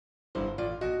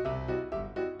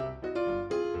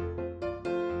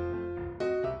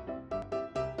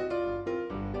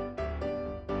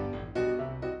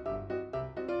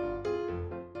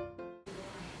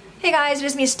Hey guys, it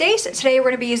is me Stace. Today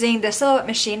we're going to be using the silhouette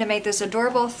machine to make this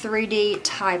adorable 3D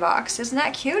tie box. Isn't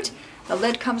that cute? The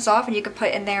lid comes off and you can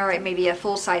put in there maybe a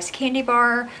full-size candy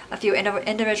bar, a few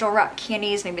individual wrapped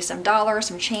candies, maybe some dollars,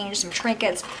 some change, some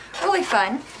trinkets. Really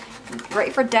fun.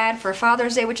 Great for Dad for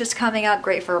Father's Day, which is coming up.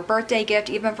 Great for a birthday gift,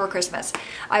 even for Christmas.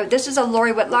 This is a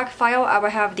Lori Whitlock file. I will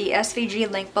have the SVG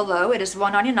link below. It is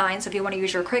 $1.99, so if you want to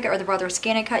use your Cricut or the Brother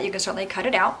Scan and Cut, you can certainly cut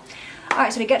it out.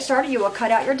 Alright, so to get started, you will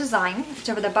cut out your design.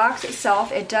 So for the box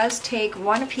itself, it does take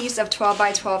one piece of 12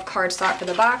 by 12 cardstock for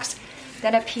the box,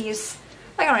 then a piece,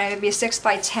 I don't know, maybe 6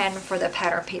 by 10 for the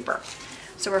pattern paper.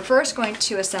 So we're first going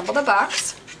to assemble the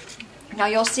box. Now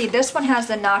you'll see this one has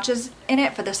the notches in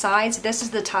it for the sides. This is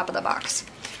the top of the box.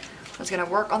 So it's going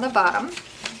to work on the bottom.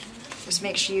 Just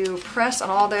make sure you press on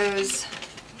all those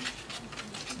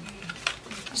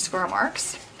score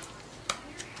marks.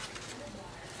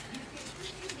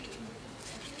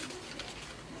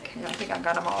 Okay, I think I've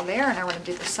got them all there, and now we're going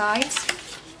to do the sides.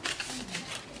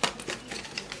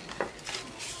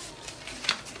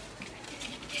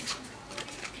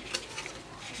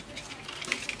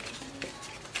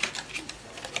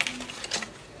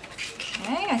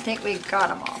 I think we got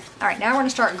them all. Alright, now we're going to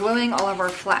start gluing all of our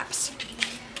flaps.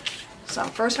 So I'm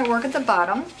first going to work at the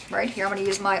bottom, right here. I'm going to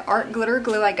use my art glitter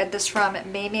glue. I got this from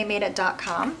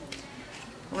maymaymadeit.com.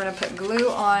 We're going to put glue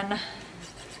on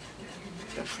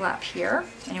the flap here,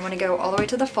 and you want to go all the way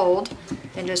to the fold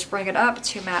and just bring it up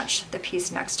to match the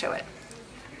piece next to it.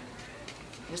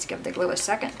 Just give the glue a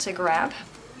second to grab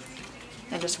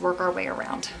and just work our way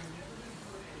around.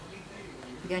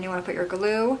 Again, you want to put your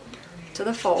glue to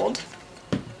the fold.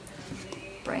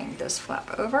 Bring this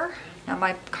flap over. Now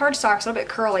my cardstock's a little bit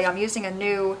curly. I'm using a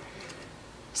new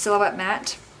silhouette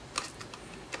mat,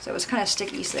 so it's kind of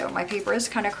sticky, so my paper is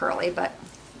kind of curly, but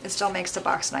it still makes the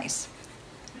box nice.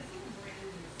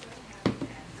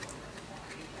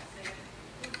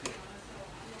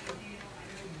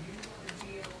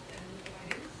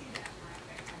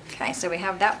 Okay, so we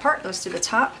have that part. Let's do the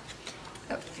top.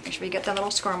 Oh, make sure we get the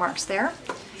little score marks there.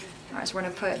 Alright, so we're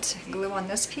going to put glue on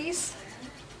this piece.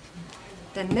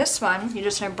 Then this one, you're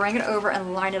just going to bring it over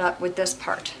and line it up with this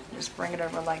part. Just bring it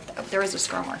over like that. Oh, there is a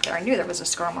score mark there. I knew there was a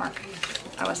score mark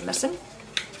I was missing.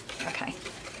 Okay.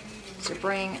 So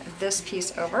bring this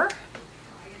piece over.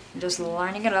 And just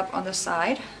lining it up on the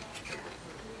side.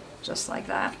 Just like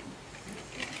that.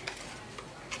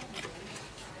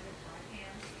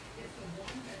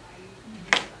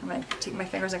 I'm going to take my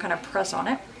fingers and kind of press on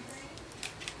it.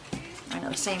 I know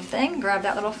the same thing. Grab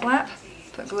that little flap,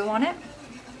 put glue on it.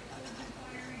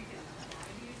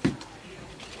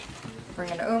 Bring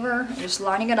it over, and just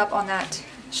lining it up on that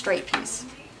straight piece.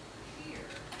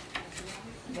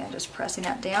 Again, just pressing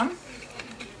that down.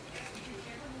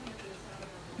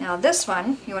 Now this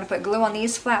one, you want to put glue on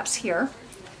these flaps here.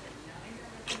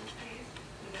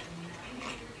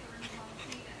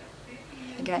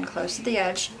 Again, close to the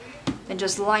edge. And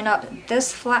just line up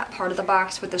this flat part of the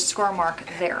box with the score mark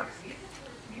there.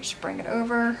 Just bring it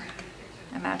over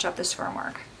and match up the score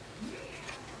mark.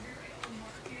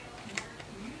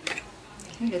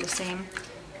 You do the same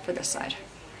for this side.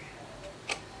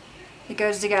 It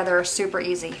goes together super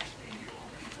easy.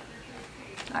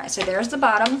 Alright, so there's the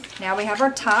bottom. Now we have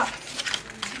our top.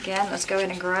 Again, let's go ahead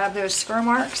and grab those score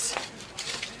marks.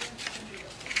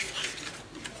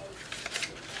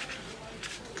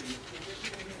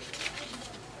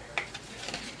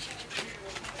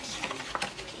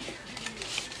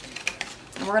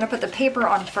 And we're going to put the paper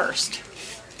on first.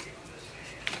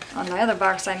 On the other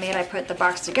box I made, I put the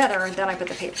box together and then I put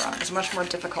the paper on. It's much more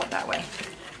difficult that way.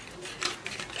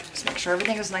 Just make sure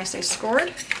everything is nicely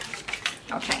scored.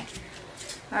 Okay.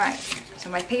 Alright, so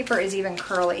my paper is even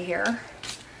curly here.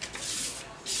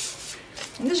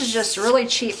 And this is just really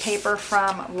cheap paper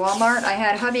from Walmart. I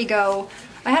had hubby go,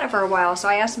 I had it for a while, so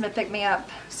I asked him to pick me up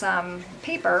some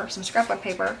paper, some scrapbook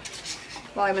paper,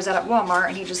 while I was at Walmart,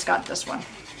 and he just got this one.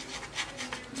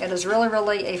 It is really,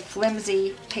 really a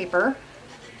flimsy paper.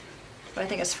 But I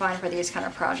think it's fine for these kind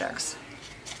of projects.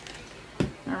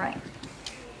 Alright.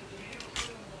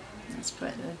 Let's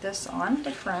put this on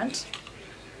the front.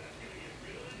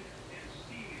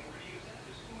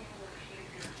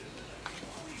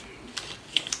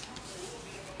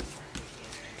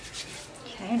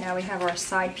 Okay, now we have our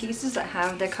side pieces that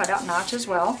have the cutout notch as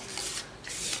well.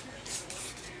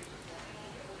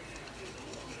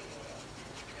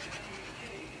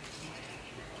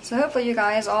 So hopefully you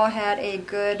guys all had a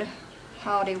good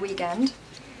holiday weekend.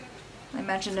 I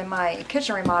mentioned in my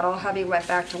kitchen remodel, hubby went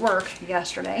back to work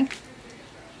yesterday.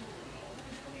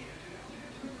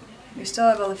 We still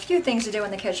have a few things to do in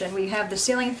the kitchen. We have the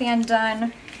ceiling fan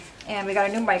done. And we got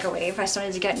a new microwave. I still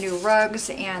need to get new rugs,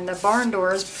 and the barn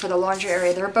doors for the laundry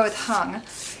area, they're both hung.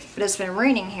 But it's been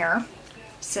raining here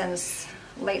since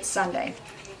late Sunday.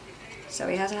 So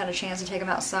he hasn't had a chance to take them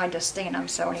outside to stain them.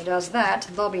 So when he does that,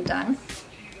 they'll be done.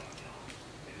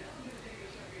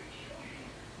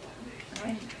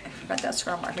 I forgot that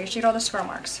square mark. Make sure you get all the square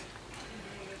marks.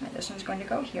 Right, this one's going to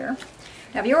go here.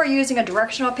 Now if you are using a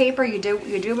directional paper, you do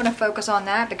want to focus on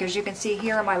that, because you can see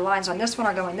here my lines on this one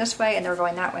are going this way and they're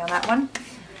going that way on that one.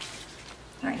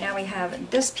 Alright, now we have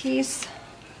this piece.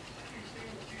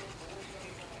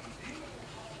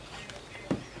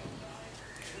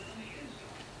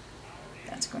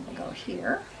 That's going to go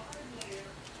here.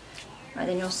 And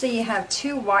then you'll see you have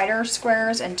two wider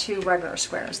squares and two regular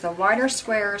squares. The wider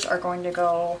squares are going to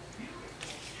go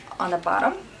on the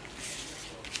bottom.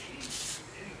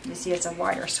 You see it's a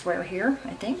wider square here, I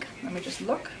think. Let me just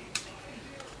look.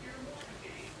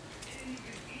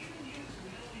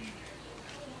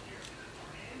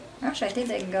 Actually, I think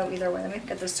they can go either way. Let me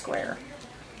get the square.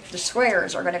 The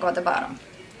squares are going to go at the bottom.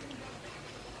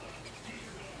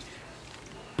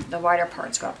 The wider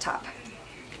parts go up top.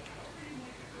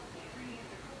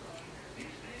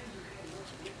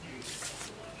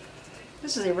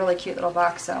 This is a really cute little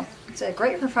box, though. It's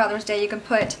great for Father's Day. You can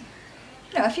put,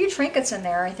 you know, a few trinkets in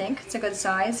there, I think. It's a good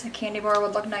size. A candy bar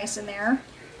would look nice in there.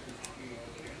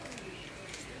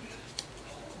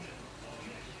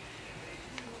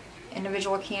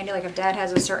 Individual candy, like if Dad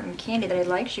has a certain candy that he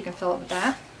likes, you can fill it with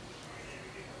that.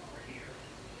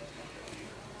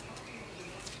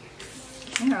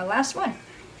 And our last one.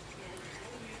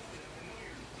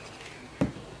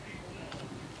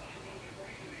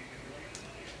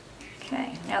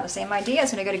 Okay, now the same idea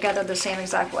is going to go together the same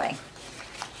exact way.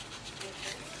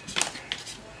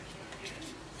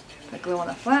 Put glue on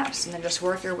the flaps and then just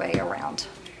work your way around.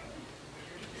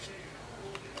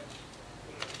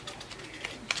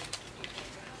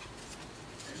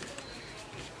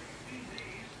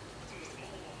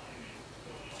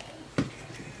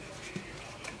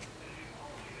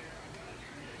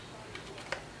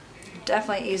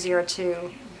 Definitely easier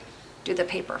to do the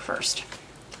paper first.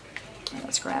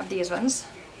 Let's grab these ones.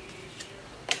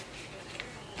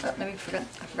 Oh, I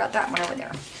forgot that one over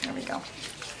there. There we go.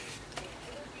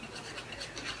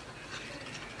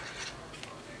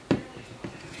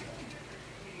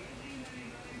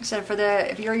 So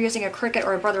if you're using a Cricut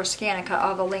or a Brother Scanica, I'll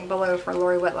have a link below for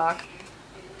Lori Whitlock.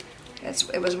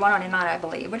 It was $1.99, I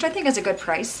believe, which I think is a good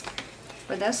price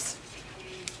for this.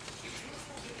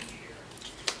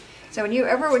 So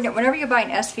whenever you buy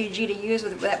an SVG to use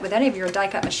with any of your die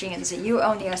cut machines, you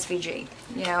own the SVG,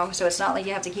 you know, so it's not like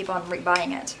you have to keep on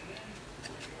buying it.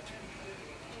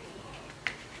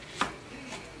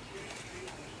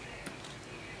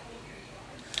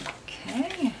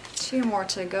 Okay, 2 more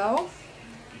to go.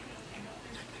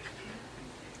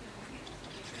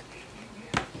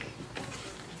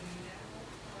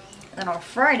 Then on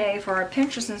Friday, for our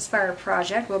Pinterest-inspired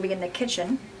project, we'll be in the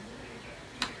kitchen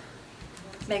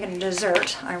making a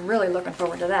dessert. I'm really looking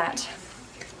forward to that.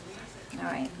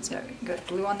 Alright, let's go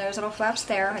glue on those little flaps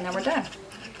there, and then we're done.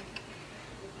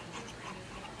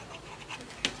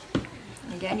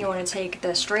 Again, you want to take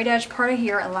the straight edge part of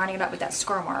here and lining it up with that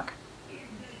score mark.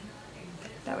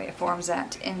 That way it forms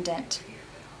that indent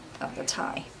of the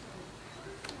tie.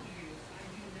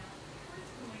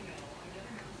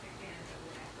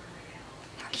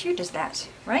 How cute is that,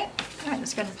 right? Alright,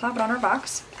 let's go ahead and plop it on our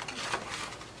box.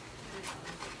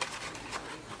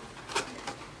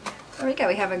 There we go,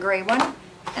 we have a gray one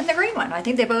and the green one. I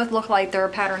think they both look like they're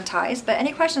pattern ties, but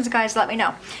any questions, guys, let me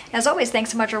know. As always,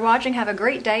 thanks so much for watching. Have a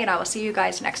great day, and I will see you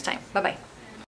guys next time. Bye-bye.